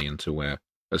valley into where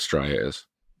Astrea is.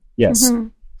 Yes. Mm-hmm.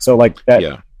 So like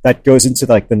that goes into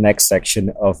like the next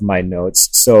section of my notes.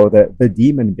 So the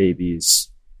demon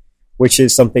babies, which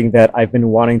is something that I've been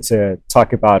wanting to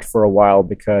talk about for a while,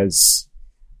 because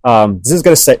this is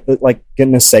gonna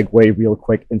segue real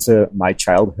quick into my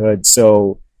childhood.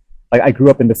 So like I grew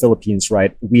up in the Philippines,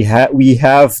 right? We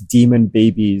have demon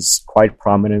babies quite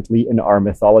prominently in our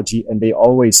mythology, and they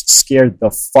always scared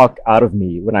the fuck out of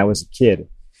me when I was a kid.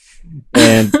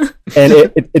 And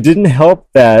it didn't help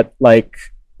that like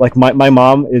my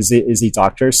mom is a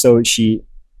doctor, so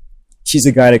she's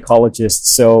a gynecologist,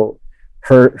 so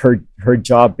her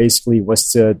job basically was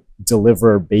to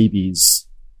deliver babies.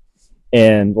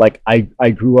 And like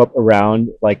I grew up around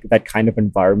like that kind of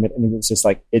environment, and it's just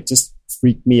like it just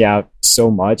freaked me out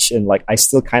so much. And like I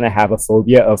still kind of have a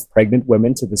phobia of pregnant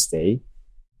women to this day.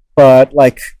 But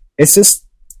like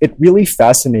it really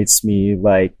fascinates me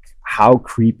like how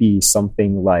creepy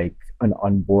something like an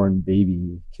unborn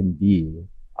baby can be.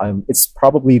 It's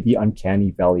probably the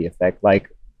uncanny valley effect. Like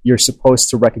you're supposed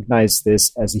to recognize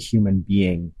this as a human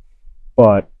being,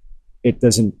 but it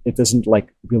doesn't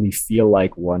like really feel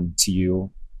like one to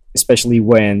you, especially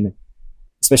when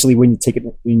you take it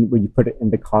when you put it in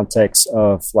the context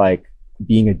of like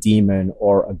being a demon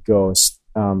or a ghost.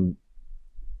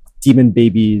 Demon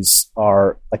babies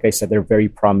are, like I said, they're very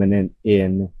prominent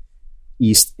in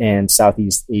East and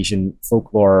Southeast Asian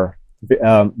folklore.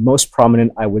 Most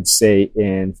prominent, I would say,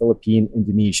 in Philippine,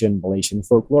 Indonesian, Malaysian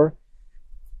folklore.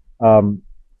 The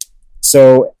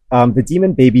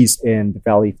demon babies in the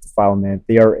Valley of Defilement,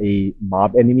 they are a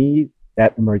mob enemy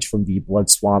that emerge from the blood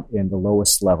swamp in the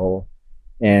lowest level.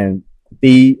 And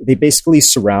they basically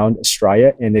surround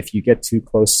Astrea, and if you get too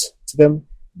close to them,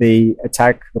 they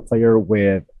attack the player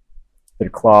with their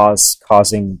claws,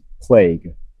 causing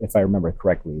plague, if I remember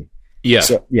correctly. Yeah.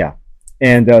 So, yeah.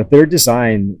 And their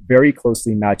design very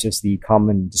closely matches the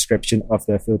common description of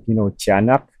the Filipino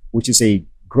tiyanak, which is a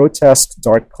grotesque,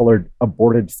 dark-colored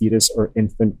aborted fetus or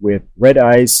infant with red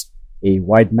eyes, a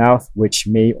wide mouth, which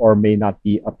may or may not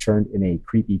be upturned in a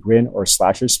creepy grin or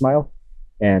slasher smile,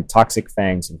 and toxic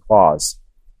fangs and claws.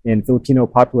 In Filipino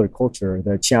popular culture,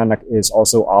 the tiyanak is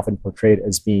also often portrayed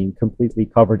as being completely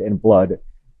covered in blood,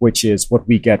 which is what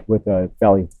we get with the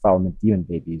Valley of Defilement demon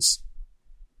babies.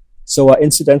 So,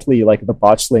 incidentally, like the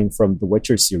botchling from the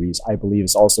Witcher series, I believe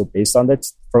is also based on the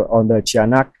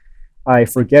tiyanak. I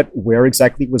forget where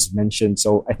exactly it was mentioned,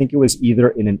 so I think it was either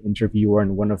in an interview or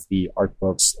in one of the art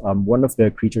books. One of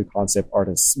the creature concept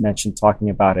artists mentioned talking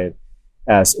about it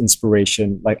as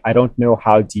inspiration. Like, I don't know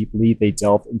how deeply they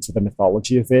delved into the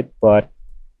mythology of it, but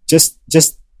just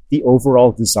the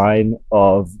overall design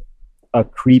of a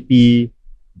creepy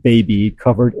baby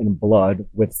covered in blood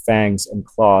with fangs and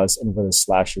claws and with a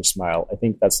slasher smile. I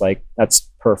think that's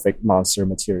perfect monster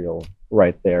material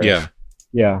right there.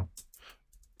 Yeah.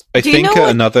 I think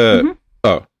another. Mm-hmm.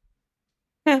 Oh.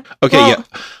 Yeah. Okay. Well,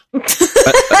 yeah.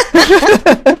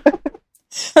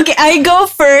 Okay, I go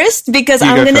first because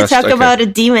I'm going to talk about a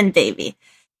demon baby.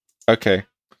 Okay.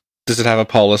 Does it have a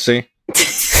policy?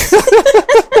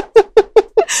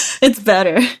 It's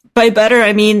better. By better,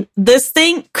 I mean this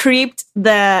thing creeped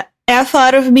the F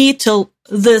out of me till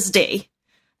this day.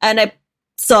 And I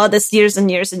saw this years and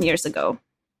years and years ago.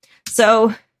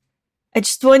 So I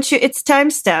just want you, it's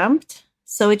time-stamped,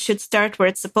 so it should start where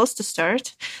it's supposed to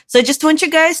start. So I just want you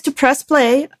guys to press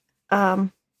play.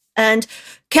 And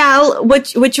Cal,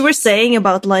 what you were saying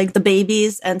about like the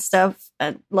babies and stuff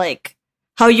and like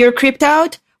how you're creeped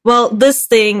out. Well, this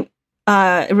thing,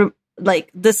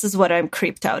 this is what I'm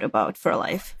creeped out about for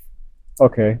life.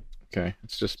 Okay. Okay.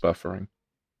 It's just buffering.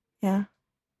 Yeah.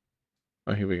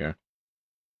 Oh, here we go.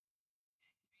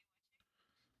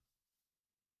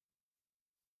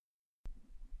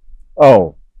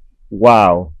 Oh,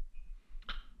 wow.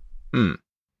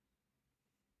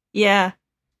 Yeah.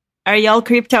 Are y'all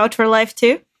creeped out for life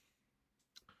too?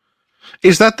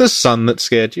 Is that the sun that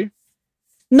scared you?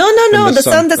 No. The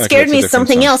sun that scared me is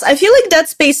something else. I feel like Dead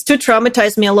Space 2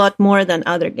 traumatized me a lot more than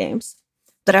other games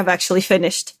that I've actually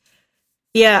finished.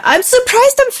 Yeah, I'm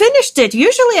surprised I finished it.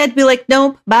 Usually I'd be like,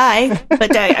 nope, bye.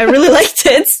 But I really liked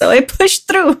it, so I pushed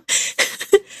through.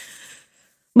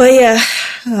 But yeah,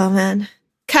 oh man.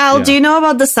 Cal, do you know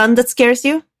about the sun that scares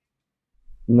you?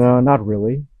 No, not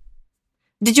really.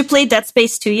 Did you play Dead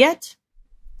Space 2 yet?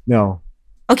 No.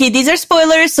 Okay, these are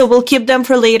spoilers, so we'll keep them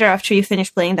for later after you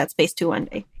finish playing Dead Space 2 one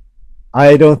day.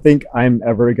 I don't think I'm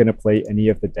ever going to play any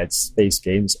of the Dead Space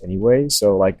games anyway,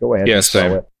 so like go ahead and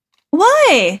spoil it.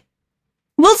 Why?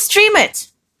 We'll stream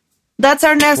it. That's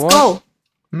our next goal.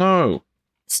 No.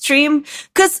 Stream,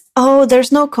 because,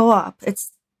 there's no co-op.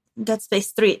 It's Dead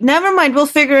Space 3. Never mind, we'll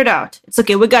figure it out. It's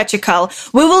okay, we got you, Cal.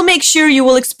 We will make sure you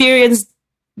will experience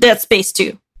Dead Space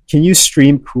 2. Can you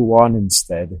stream Kuon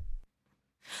instead?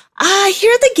 I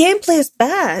hear the gameplay is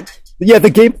bad. Yeah,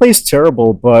 the gameplay is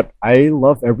terrible, but I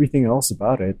love everything else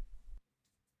about it.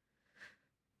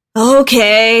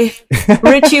 Okay.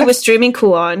 Richie was streaming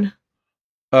Kuon.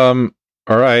 All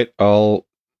right. I'll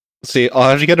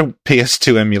have to get a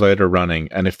PS2 emulator running,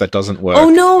 and if that doesn't work... Oh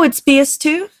no, it's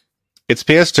PS2? It's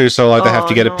PS2, so I'll either have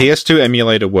to get a PS2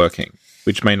 emulator working,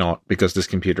 which may not, because this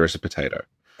computer is a potato.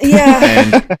 Yeah.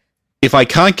 And if I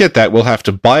can't get that, we'll have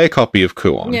to buy a copy of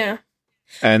Kuon. Yeah.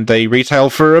 And they retail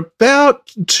for about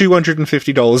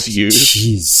 $250 used.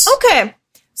 Jeez. Okay.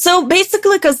 So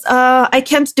basically, because I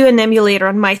can't do an emulator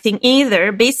on my thing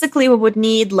either, basically we would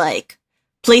need like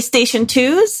PlayStation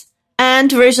 2s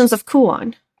and versions of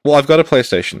Kuon. Well, I've got a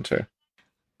PlayStation 2.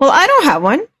 Well, I don't have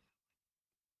one.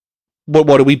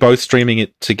 What are we both streaming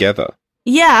it together?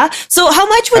 Yeah. So how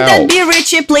much would that be,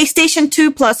 Richie? PlayStation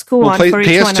 2 plus Kuon for each one of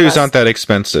us? PS2s aren't that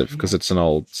expensive because it's an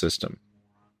old system.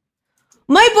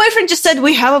 My boyfriend just said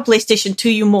we have a PlayStation 2,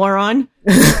 you moron.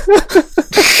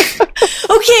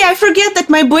 Okay, I forget that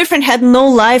my boyfriend had no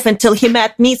life until he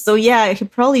met me, so yeah, he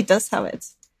probably does have it.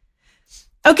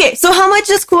 Okay, so how much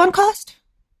does Kuon cost?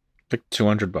 Like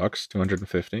 $200,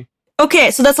 $250.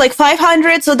 Okay, so that's like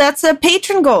 500, so that's a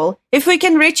patron goal. If we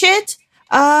can reach it,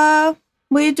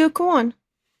 we do Kuon.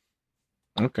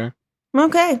 Okay.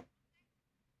 Okay.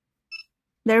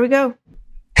 There we go.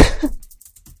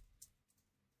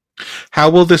 How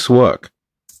will this work?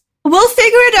 We'll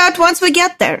figure it out once we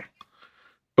get there.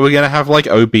 Are we going to have, like,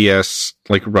 OBS,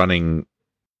 like, running,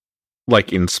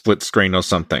 like, in split screen or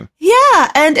something?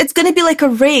 Yeah, and it's going to be like a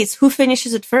race. Who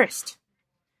finishes it first?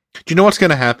 Do you know what's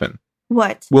going to happen?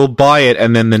 What? We'll buy it,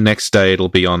 and then the next day it'll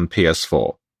be on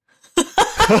PS4.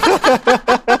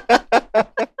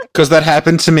 Because that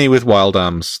happened to me with Wild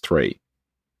Arms 3.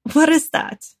 What is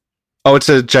that? Oh, it's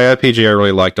a JRPG I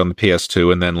really liked on the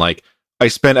PS2, and then, like, I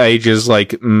spent ages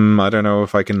like, I don't know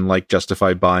if I can like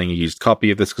justify buying a used copy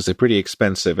of this because they're pretty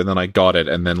expensive. And then I got it,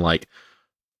 and then like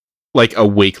a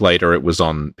week later, it was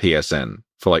on PSN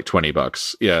for like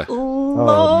 $20. Yeah. Oh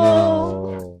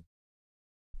no.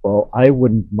 Well, I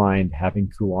wouldn't mind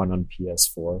having Kuon on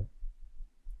PS4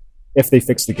 if they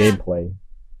fix the gameplay.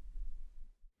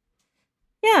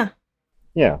 Yeah.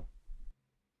 Yeah.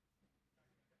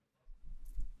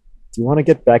 Do you want to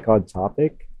get back on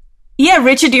topic? Yeah,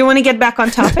 Richard, do you want to get back on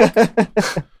topic?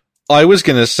 I was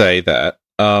going to say that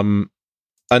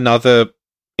another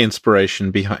inspiration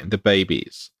behind the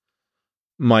babies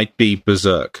might be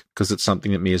Berserk, because it's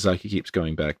something that Miyazaki keeps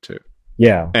going back to.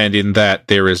 Yeah. And in that,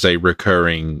 there is a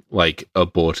recurring, like,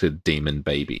 aborted demon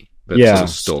baby that sort of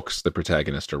stalks the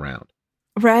protagonist around.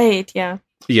 Right, yeah.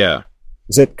 Yeah.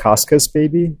 Is it Casca's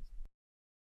baby?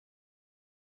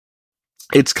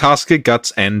 It's Casca,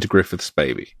 Guts, and Griffith's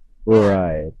baby.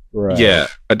 Right. Yeah,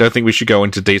 I don't think we should go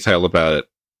into detail about it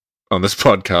on this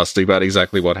podcast about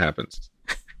exactly what happens.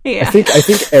 Yeah.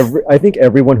 I think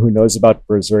everyone who knows about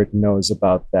Berserk knows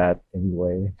about that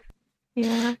anyway.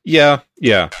 Yeah.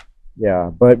 Yeah.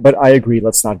 Yeah, but I agree,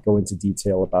 let's not go into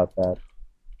detail about that.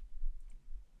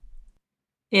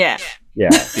 Yeah.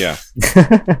 Yeah.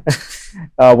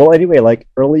 Well, anyway, like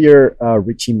earlier,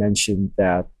 Richie mentioned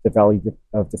that the Valley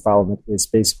of Defilement is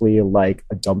basically like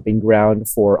a dumping ground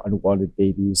for unwanted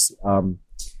babies.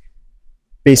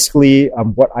 Basically,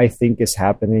 what I think is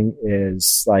happening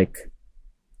is like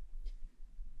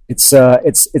it's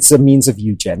a means of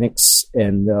eugenics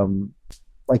and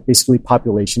like basically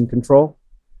population control.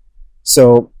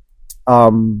 So,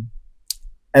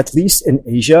 at least in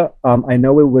Asia, I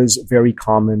know it was very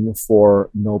common for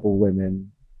noble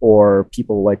women or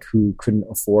people like who couldn't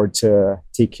afford to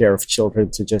take care of children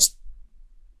to just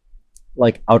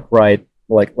like outright,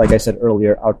 like I said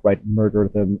earlier, outright murder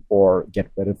them or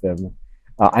get rid of them.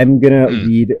 I'm gonna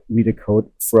read a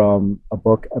quote from a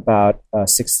book about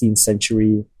 16th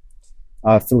century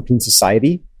Philippine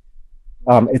society.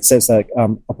 It says that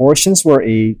abortions were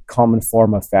a common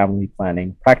form of family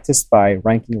planning practiced by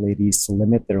ranking ladies to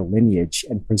limit their lineage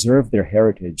and preserve their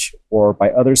heritage, or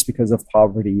by others because of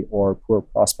poverty or poor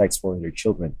prospects for their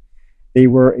children. They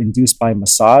were induced by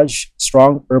massage,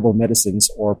 strong herbal medicines,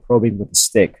 or probing with a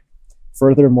stick.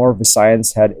 Furthermore,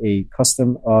 Visayans had a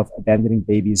custom of abandoning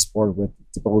babies born with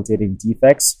debilitating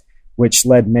defects, which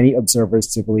led many observers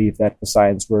to believe that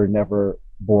Visayans were never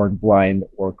born blind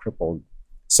or crippled.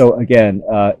 So again,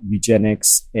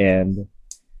 eugenics and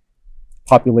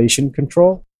population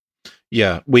control.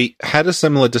 Yeah, we had a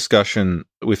similar discussion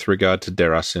with regard to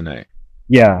Derasine.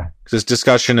 Yeah. There's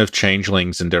discussion of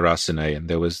changelings and Derasine, and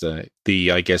there was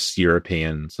the I guess,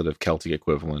 European sort of Celtic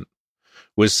equivalent,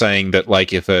 was saying that,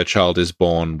 like, if a child is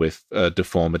born with a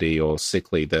deformity or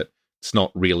sickly, that it's not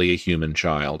really a human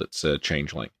child, it's a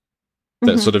changeling.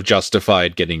 That sort of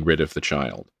justified getting rid of the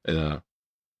child.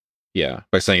 Yeah,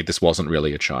 by saying this wasn't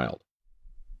really a child.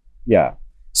 Yeah.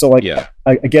 So, like,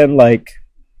 again, like,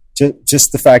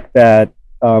 just the fact that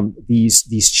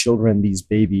these children, these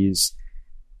babies,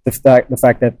 the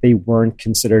fact that they weren't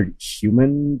considered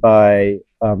human by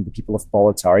the people of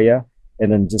Boletaria,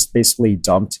 and then just basically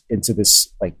dumped into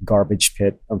this like garbage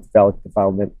pit of phallic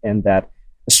defilement, and that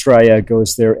Astrea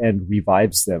goes there and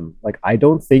revives them. Like, I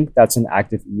don't think that's an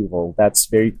act of evil. That's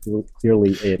very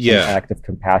clearly an act of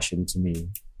compassion to me.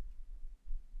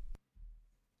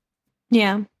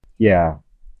 Yeah. Yeah.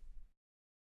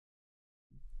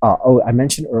 I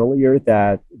mentioned earlier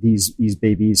that these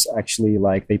babies actually,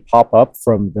 like, they pop up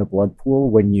from the blood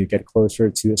pool when you get closer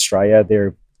to Astrea.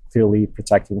 They're clearly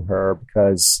protecting her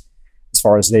because, as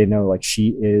far as they know, like, she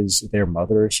is their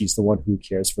mother. She's the one who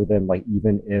cares for them. Like,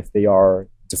 even if they are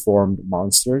deformed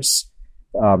monsters,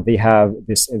 they have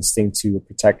this instinct to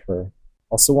protect her.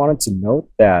 Also wanted to note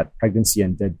that pregnancy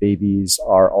and dead babies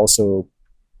are also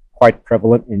quite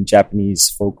prevalent in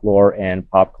Japanese folklore and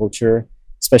pop culture,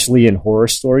 especially in horror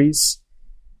stories.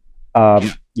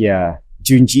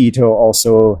 Junji Ito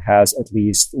also has at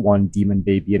least one demon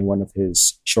baby in one of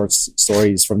his short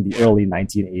stories from the early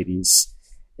 1980s.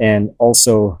 And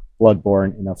also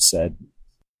Bloodborne, enough said.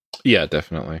 Yeah,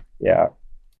 definitely. Yeah.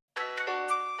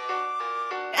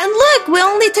 And look, we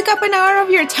only took up an hour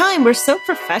of your time. We're so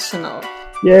professional.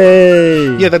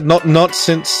 Yay! Yeah, that not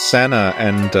since Sana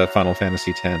and Final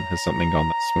Fantasy X has something gone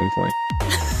that smoothly.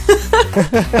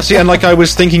 See, and like I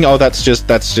was thinking, that's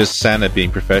just Sana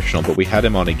being professional, but we had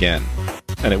him on again,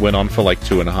 and it went on for like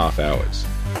 2.5 hours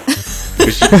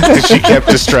because she kept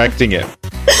distracting him.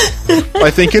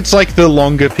 I think it's like the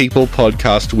longer people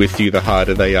podcast with you, the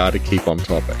harder they are to keep on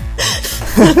topic.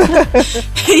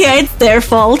 Yeah, it's their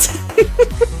fault.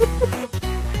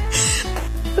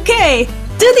 Okay.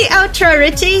 Do the outro,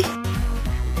 Richie.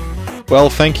 Well,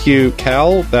 thank you,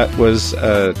 Cal. That was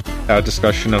our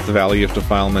discussion of the Valley of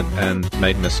Defilement and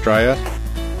Maiden Astrea.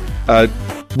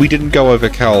 We didn't go over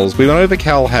Cal's. We went over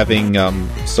Cal having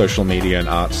social media and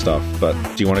art stuff, but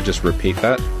do you want to just repeat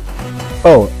that?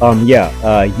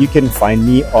 You can find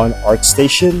me on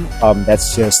ArtStation.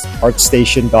 That's just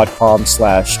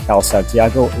artstation.com/Cal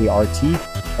Santiago,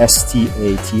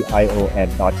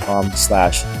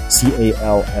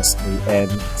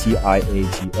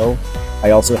 artstation.com/CalSantiago. I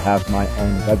also have my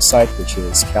own website, which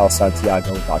is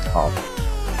calsantiago.com.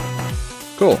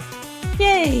 Cool.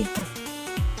 Yay.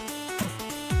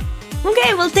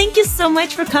 Okay, well, thank you so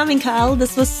much for coming, Kyle.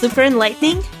 This was super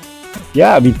enlightening.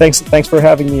 Yeah, I mean, thanks for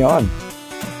having me on.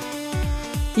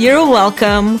 You're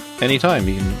welcome. Anytime,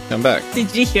 you can come back.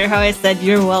 Did you hear how I said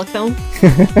you're welcome?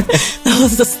 That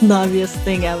was the snobbiest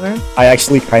thing ever. I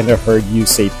actually kind of heard you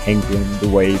say penguin the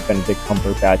way Benedict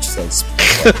Cumberbatch says.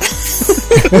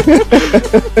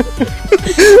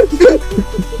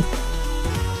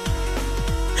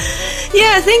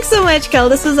 Yeah, thanks so much, Kel.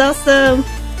 This was awesome.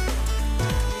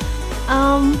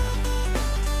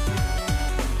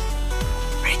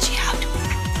 Reggie, how do we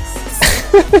end this?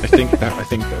 I think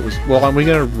that was... Well, are we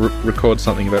going to record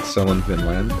something about Selin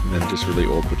Vinland and then just really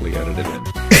awkwardly edit it in?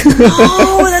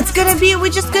 Oh, that's going to be...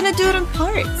 We're just going to do it in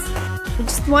parts. We'll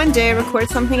just one day record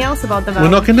something else about the Valley.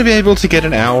 We're not going to be able to get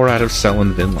an hour out of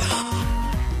Selin Vinland.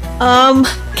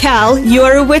 Cal, you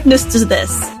are a witness to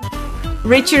this.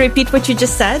 Richie, repeat what you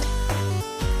just said.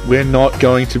 We're not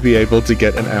going to be able to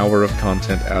get an hour of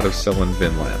content out of Selin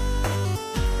Vinland.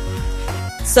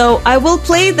 So I will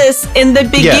play this in the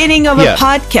beginning of a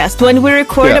podcast. When we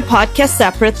record a podcast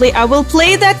separately, I will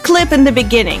play that clip in the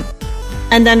beginning.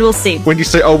 And then we'll see. When you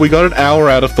say, we got an hour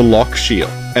out of the lock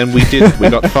shield. And we did. We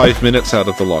got 5 minutes out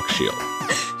of the lock shield.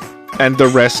 And the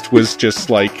rest was just,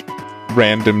 like,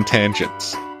 random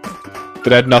tangents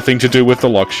that had nothing to do with the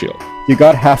lock shield. You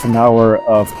got half an hour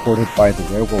of Courted by the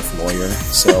Werewolf Lawyer,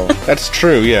 so... That's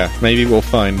true, yeah. Maybe we'll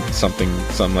find some,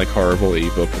 like, horrible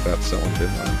ebook about Selin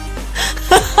Vinland.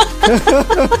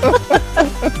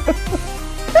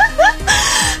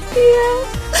 Yeah.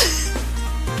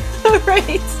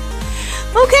 Alright.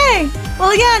 Okay.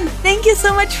 Well, again, thank you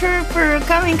so much for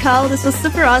coming, Kyle. This was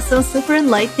super awesome, super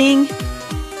enlightening.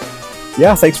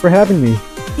 Yeah, thanks for having me.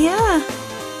 Yeah.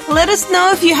 Let us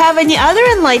know if you have any other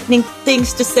enlightening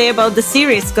things to say about the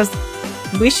series, because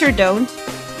we sure don't.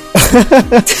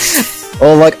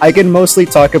 Well, like, I can mostly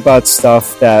talk about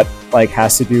stuff that, like,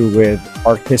 has to do with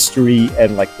art history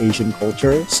and, like, Asian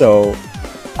culture, so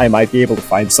I might be able to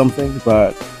find something,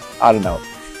 but I don't know.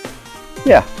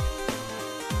 Yeah.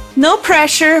 No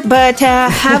pressure, but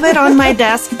have it on my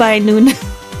desk by noon.